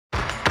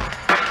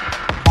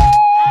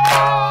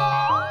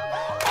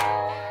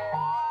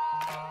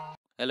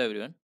Hello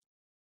everyone,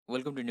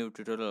 welcome to new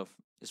tutorial of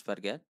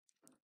Spark.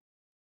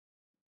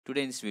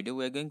 Today in this video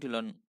we are going to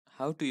learn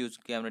how to use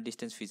camera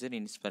distance feature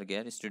in Spark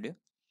Studio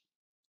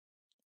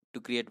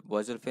to create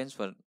visual frames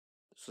for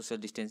social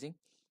distancing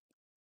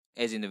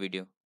as in the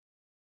video,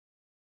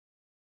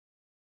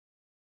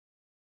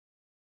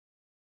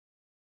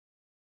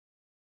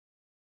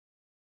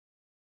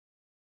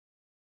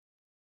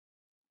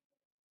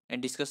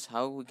 and discuss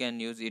how we can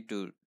use it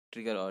to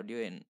trigger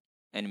audio and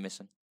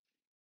animation.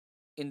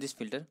 In this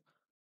filter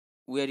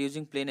we are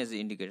using plane as the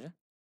indicator,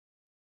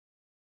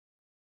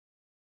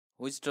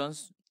 which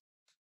turns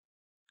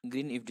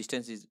green if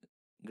distance is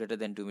greater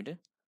than 2 meter,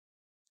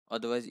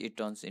 otherwise it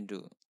turns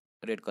into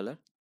red color,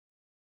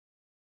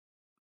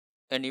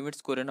 and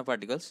emits corona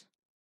particles.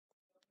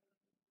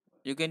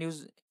 You can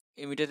use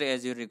emitter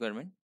as your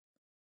requirement,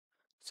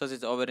 such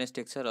as awareness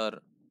texture or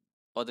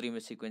other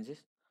image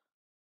sequences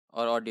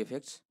or audio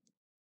effects.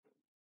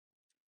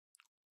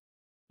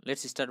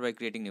 Let's start by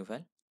creating new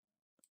file.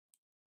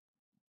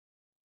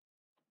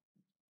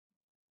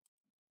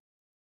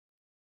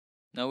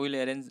 Now we'll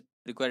arrange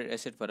required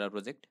asset for our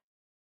project.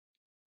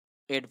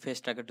 Add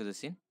face tracker to the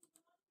scene.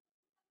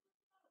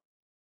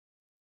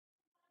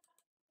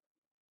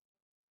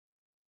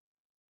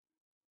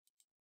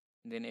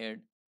 Then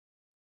add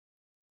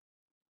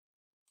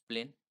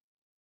plane.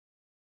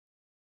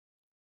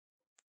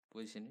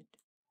 Position it.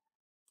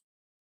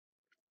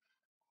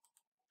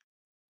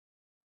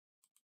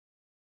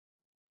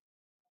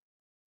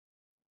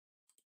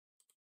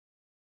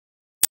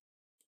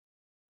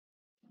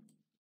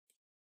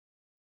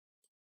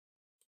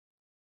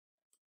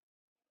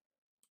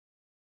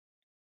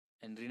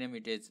 And rename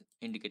it as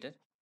indicator.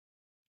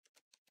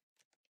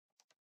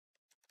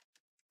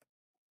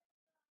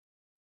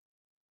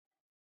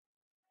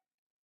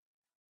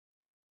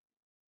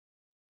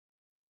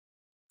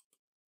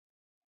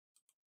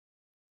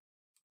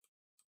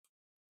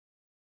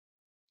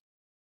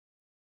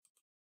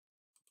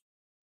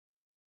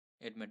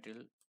 Add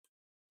material.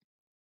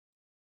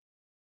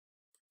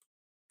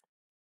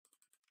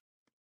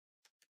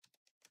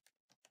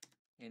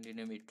 And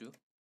rename it to.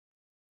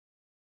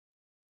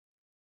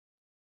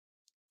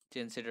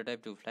 Change setter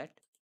type to flat.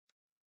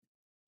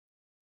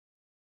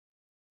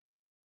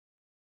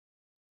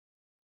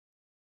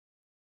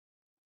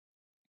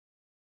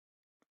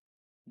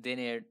 Then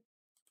add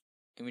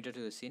emitter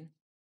to the scene.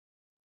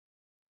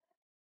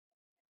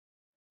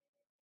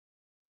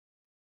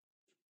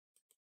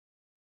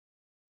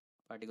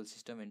 Particle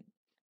system and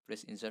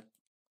press insert.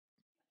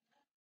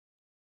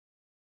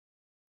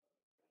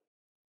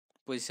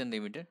 Position the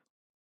emitter.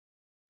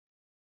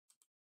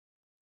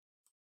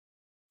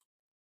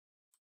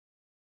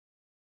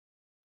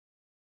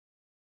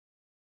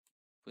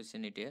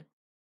 Position it here.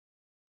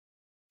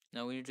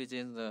 Now we need to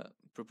change the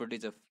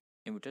properties of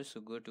emitter.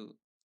 So go to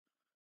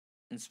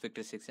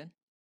inspector section.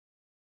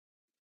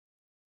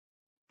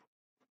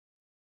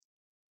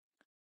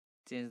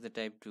 Change the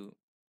type to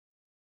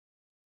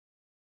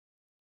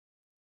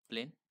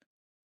plane.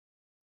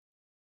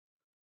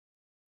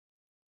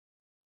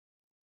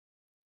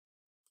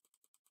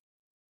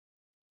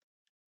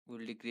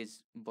 We'll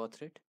decrease birth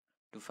rate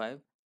to 5.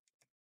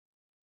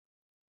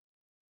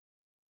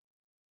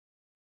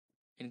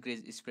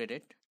 Increase spread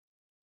rate.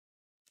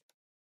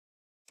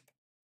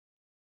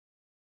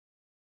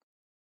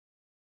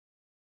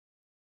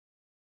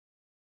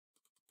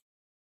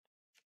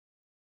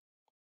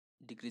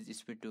 Decrease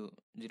speed to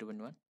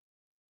 0.1.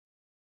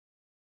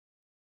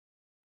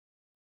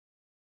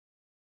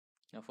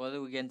 Now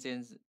further we can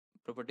change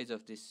properties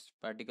of this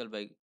particle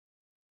by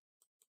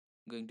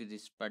going to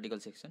this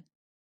particle section.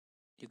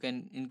 You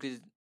can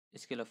increase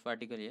scale of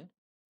particle here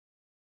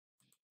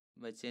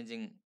by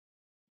changing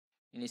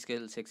in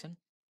scale section.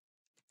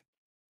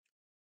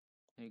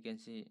 You can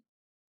see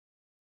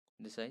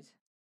the size.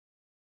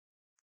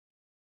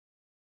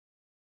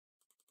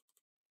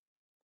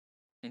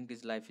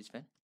 Increase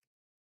lifespan.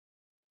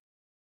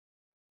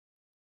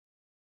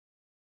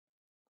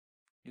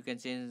 You can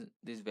change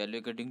this value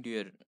according to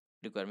your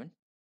requirement.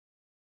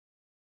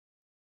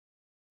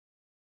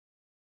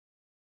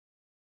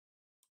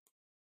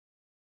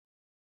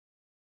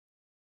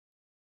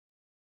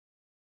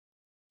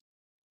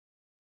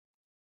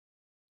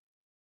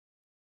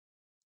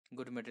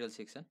 Go to material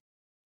section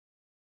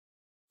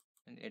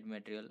and add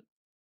material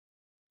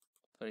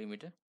for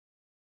emitter.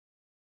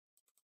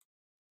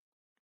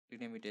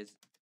 Rename it as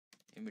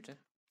emitter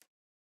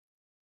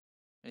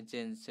and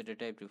change setter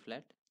type to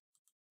flat.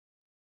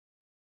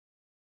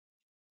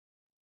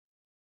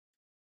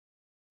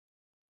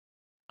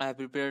 I have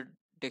prepared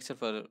texture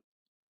for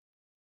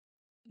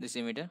this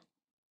emitter.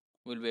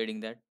 We'll be adding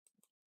that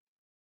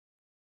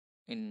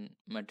in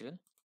material.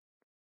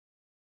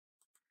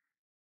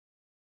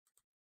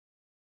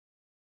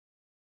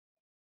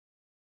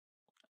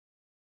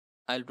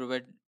 I'll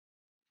provide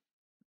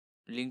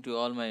link to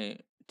all my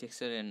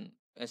texture and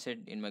asset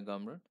in my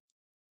Gumroad.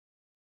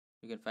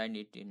 You can find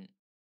it in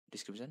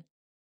description.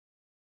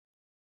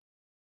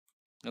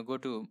 Now go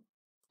to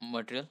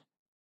material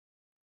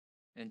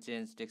and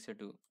change texture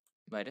to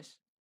virus.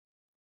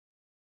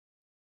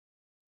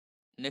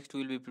 Next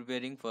we will be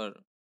preparing for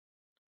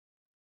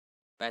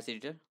patch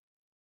editor.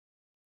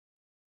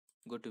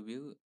 Go to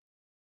view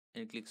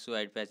and click show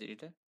add patch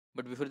editor.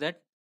 But before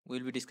that, we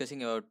will be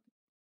discussing about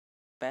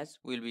patch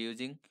we will be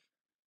using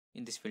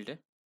in this filter.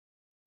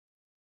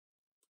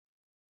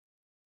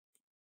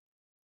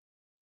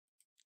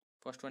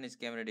 First one is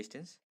camera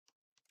distance.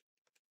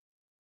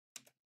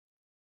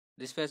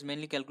 This patch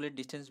mainly calculate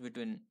distance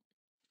between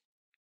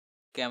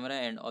camera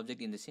and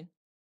object in the scene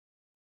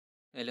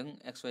along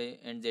x, y,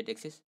 and z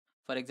axis.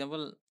 For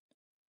example,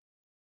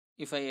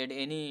 if I add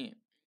any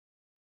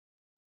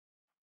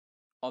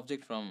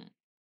object from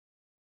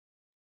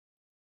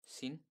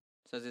scene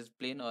such as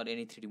plane or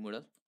any 3D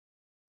model,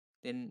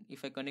 then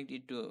if I connect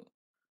it to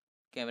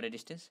camera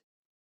distance,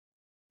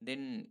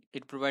 then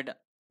it provide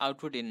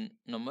output in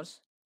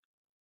numbers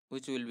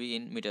which will be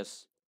in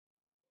meters.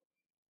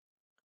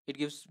 It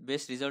gives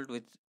best result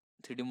with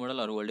 3D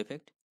model or world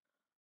effect,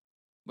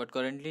 but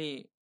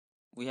currently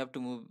we have to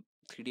move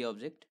 3D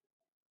object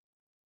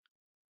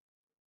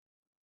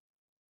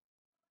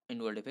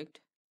in world effect.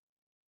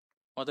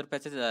 Other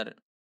patches are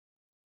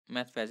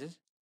math patches.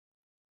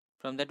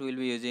 From that we'll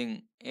be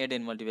using add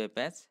and multiply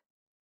patch.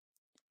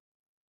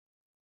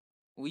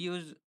 We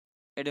use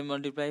add and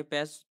multiply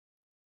patch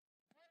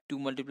to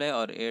multiply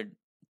or add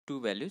two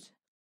values.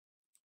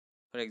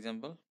 For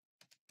example,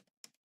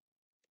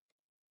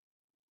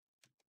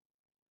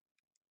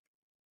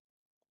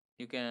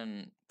 you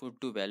can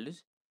put two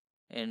values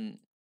and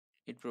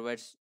it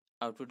provides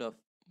output of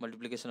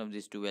multiplication of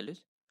these two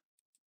values.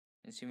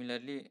 And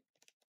similarly,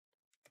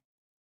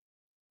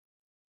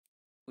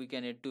 we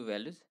can add two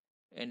values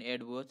and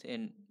add both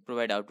and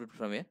provide output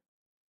from here.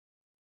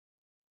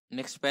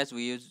 Next patch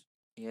we use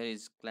here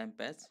is clamp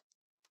patch.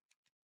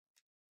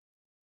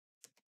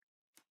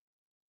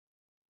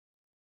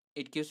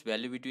 It gives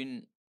value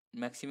between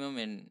maximum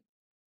and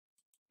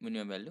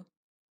minimum value,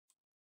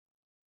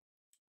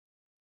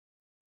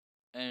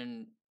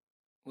 and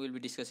we will be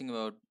discussing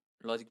about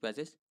logic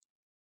patches,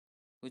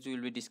 which we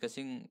will be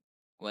discussing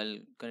while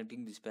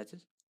connecting these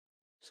patches.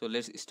 So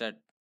let's start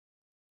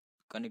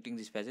connecting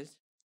these patches.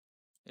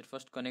 Let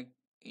first connect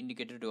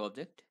indicator to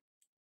object.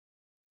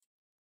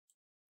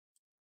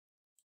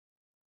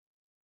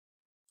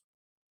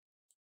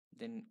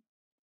 Then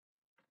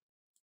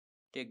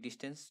take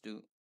distance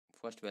to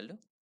first value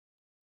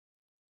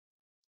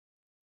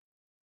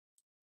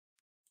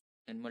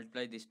and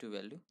multiply these two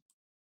value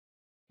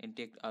and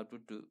take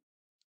output to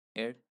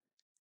add.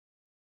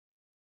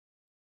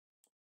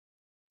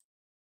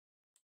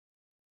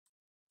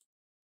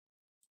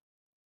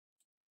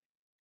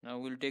 Now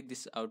we'll take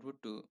this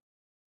output to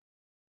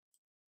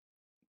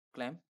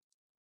clamp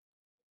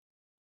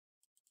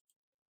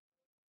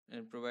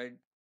and provide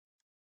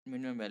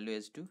minimum value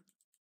as 2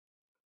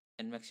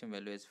 and maximum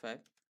value as 5.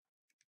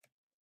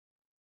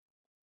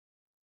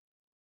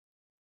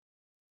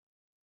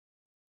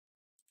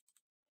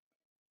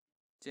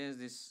 Change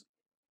this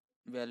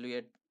value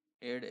at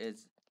add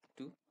as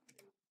 2,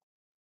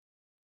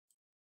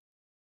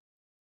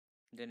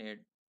 then add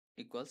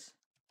equals,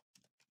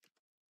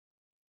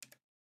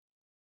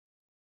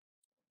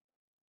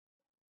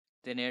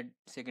 then add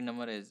second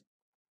number as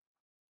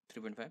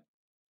 3.5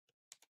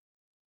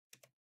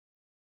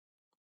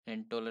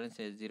 and tolerance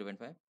as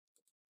 0.5.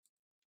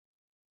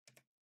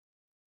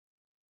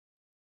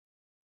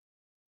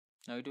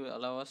 Now it will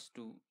allow us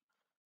to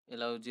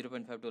allow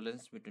 0.5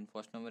 tolerance between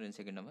first number and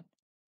second number.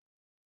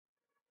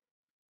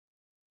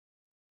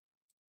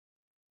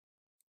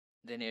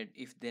 Then add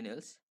if then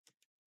else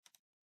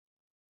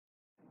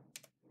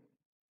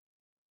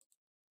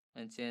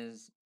and change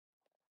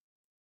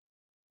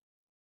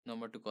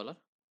number to color.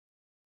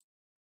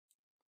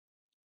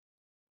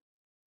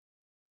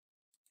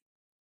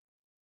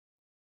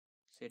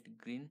 Set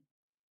green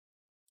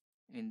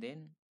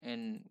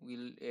and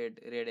we'll add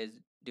red as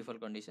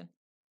default condition.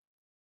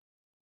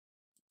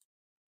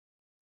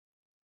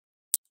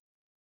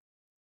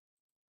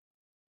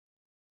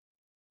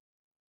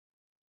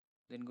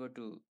 Then go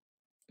to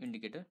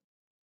indicator,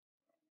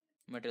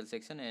 material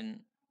section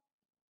and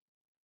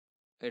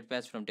add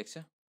patch from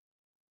texture.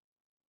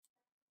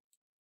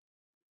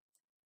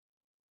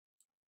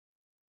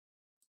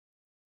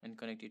 And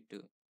connect it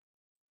to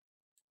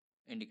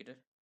indicator.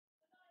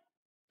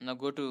 Now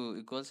go to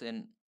equals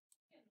and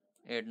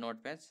add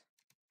not patch.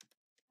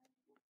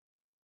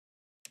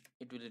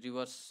 It will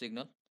reverse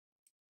signal.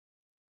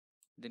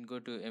 Then go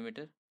to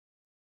emitter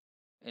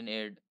and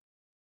add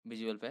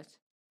visual patch.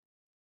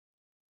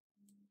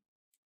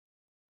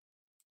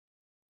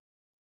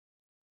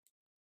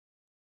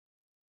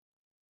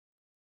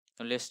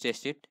 Now let's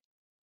test it.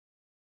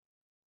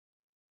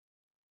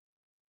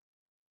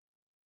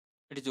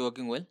 It is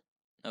working well.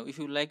 Now if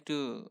you like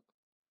to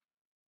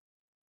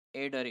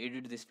add or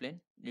edit this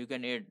plane, you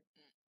can add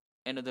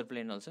another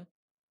plane also.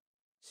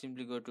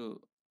 Simply go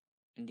to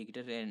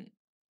indicator and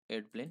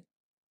add plane.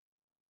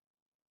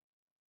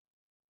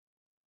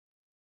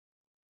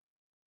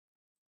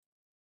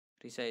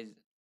 Resize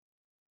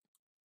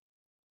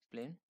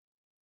plane.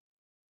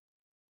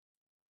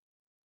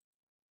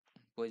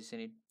 Position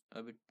it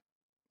a bit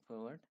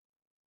forward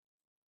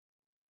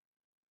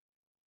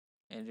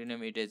and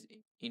rename it as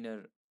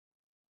inner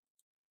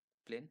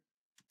plane.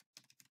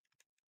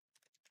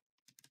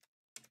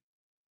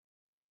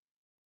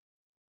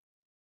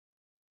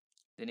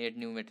 Then add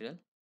new material.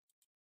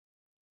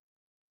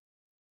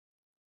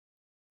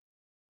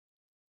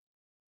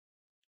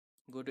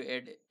 Go to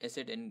add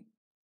asset and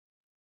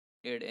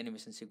add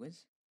animation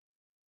sequence.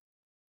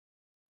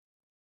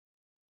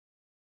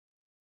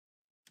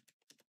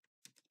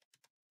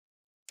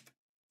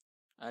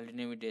 I'll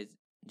rename it as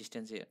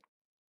distance here.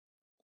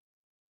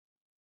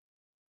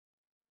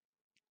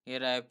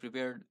 Here I have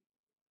prepared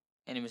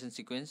animation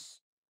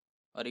sequence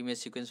or image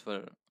sequence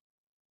for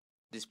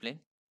this plane.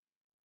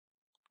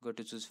 Go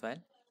to choose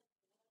file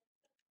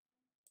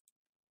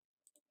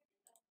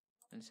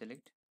and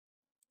select.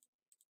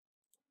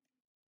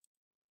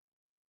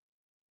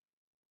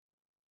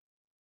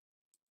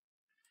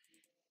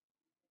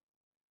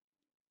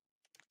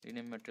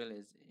 Rename material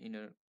as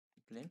inner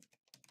plane.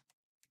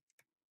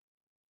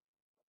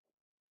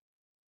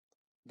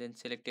 Then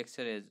select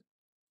texture as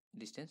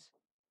distance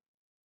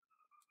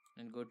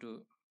and go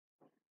to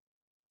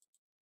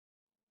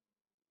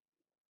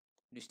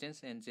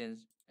distance and change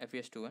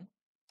FPS to 1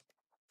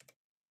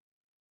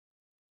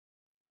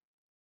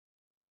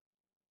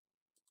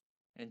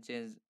 and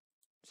change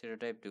shadow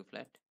type to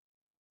flat.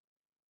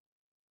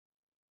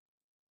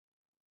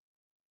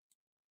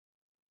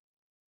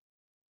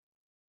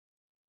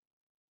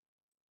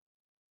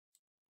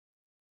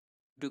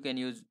 You can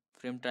use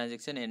frame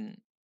transaction and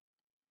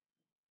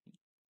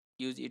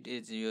use it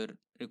as your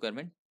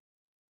requirement,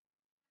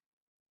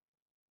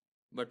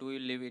 but we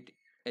will leave it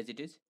as it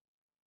is.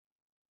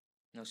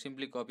 Now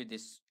simply copy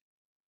this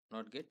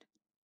not get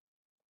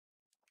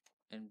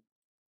and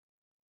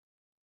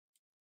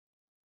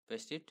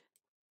paste it.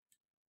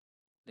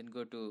 Then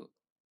go to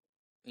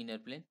inner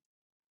plane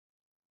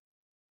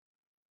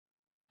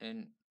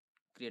and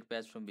create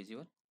path from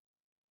visual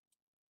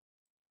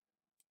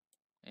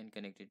and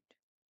connect it.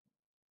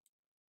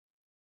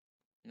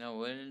 Now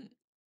when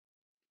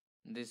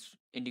this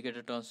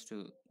indicator turns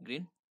to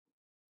green,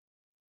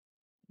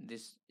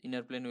 this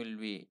inner plane will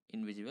be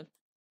invisible,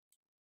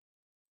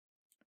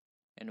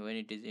 and when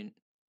it is in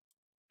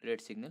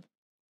red signal,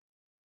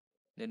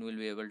 then we'll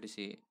be able to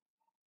see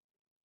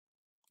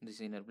this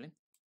inner plane.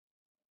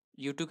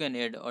 You too can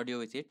add audio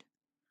with it.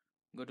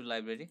 Go to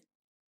library,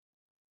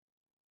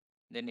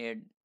 then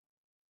add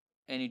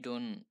any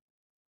tone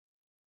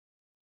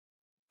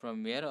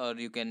from here, or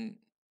you can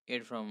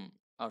add from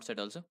outside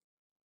also.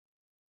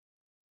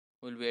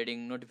 We'll be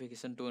adding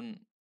notification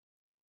tone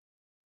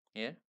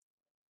here.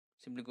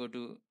 Simply go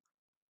to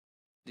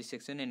this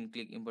section and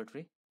click import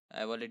free. I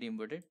have already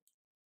imported.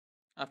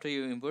 After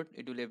you import,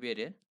 it will appear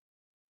here.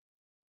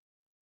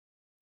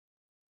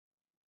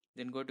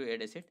 Then go to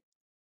add asset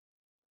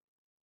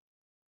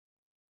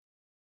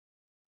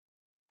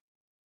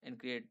and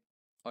create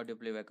audio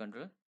playback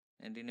controller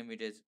and rename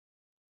it as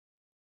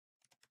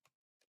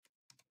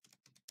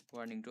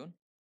warning tone.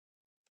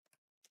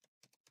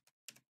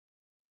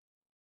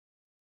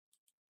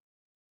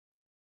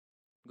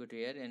 Go to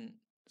here and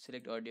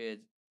select audio as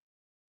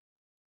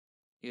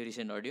your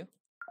recent audio.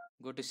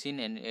 Go to scene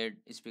and add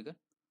speaker.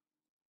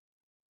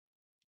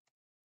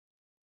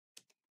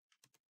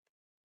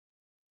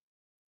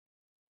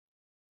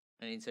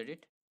 And insert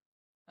it.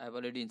 I have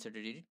already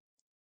inserted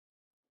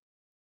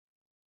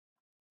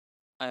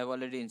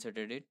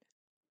it.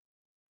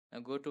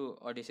 Now go to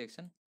audio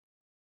section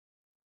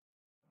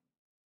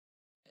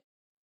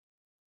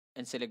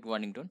and select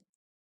warning tone.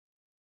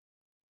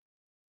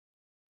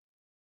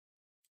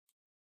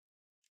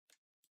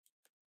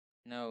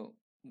 Now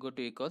go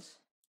to equals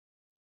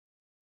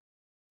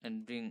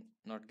and bring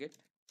not get.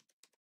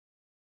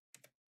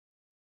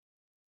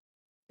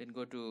 Then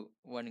go to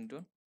warning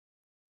tone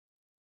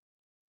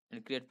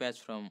and create patch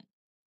from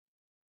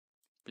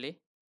play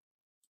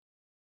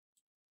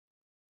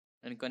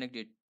and connect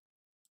it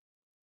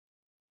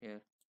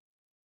here.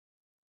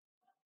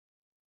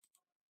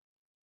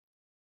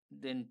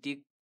 Then tick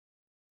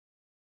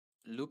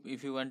loop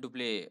if you want to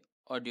play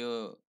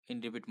audio in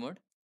repeat mode.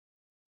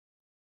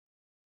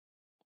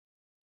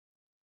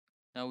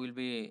 Now we'll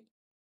be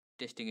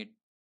testing it.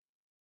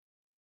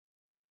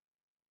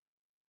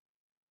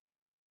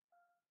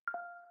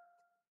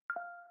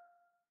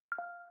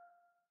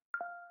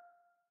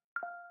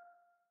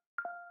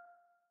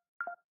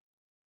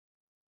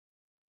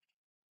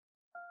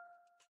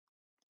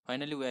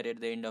 Finally, we are at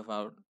the end of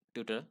our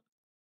tutorial.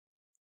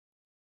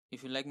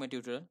 If you like my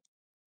tutorial,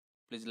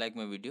 please like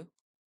my video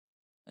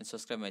and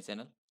subscribe my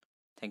channel.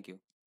 Thank you.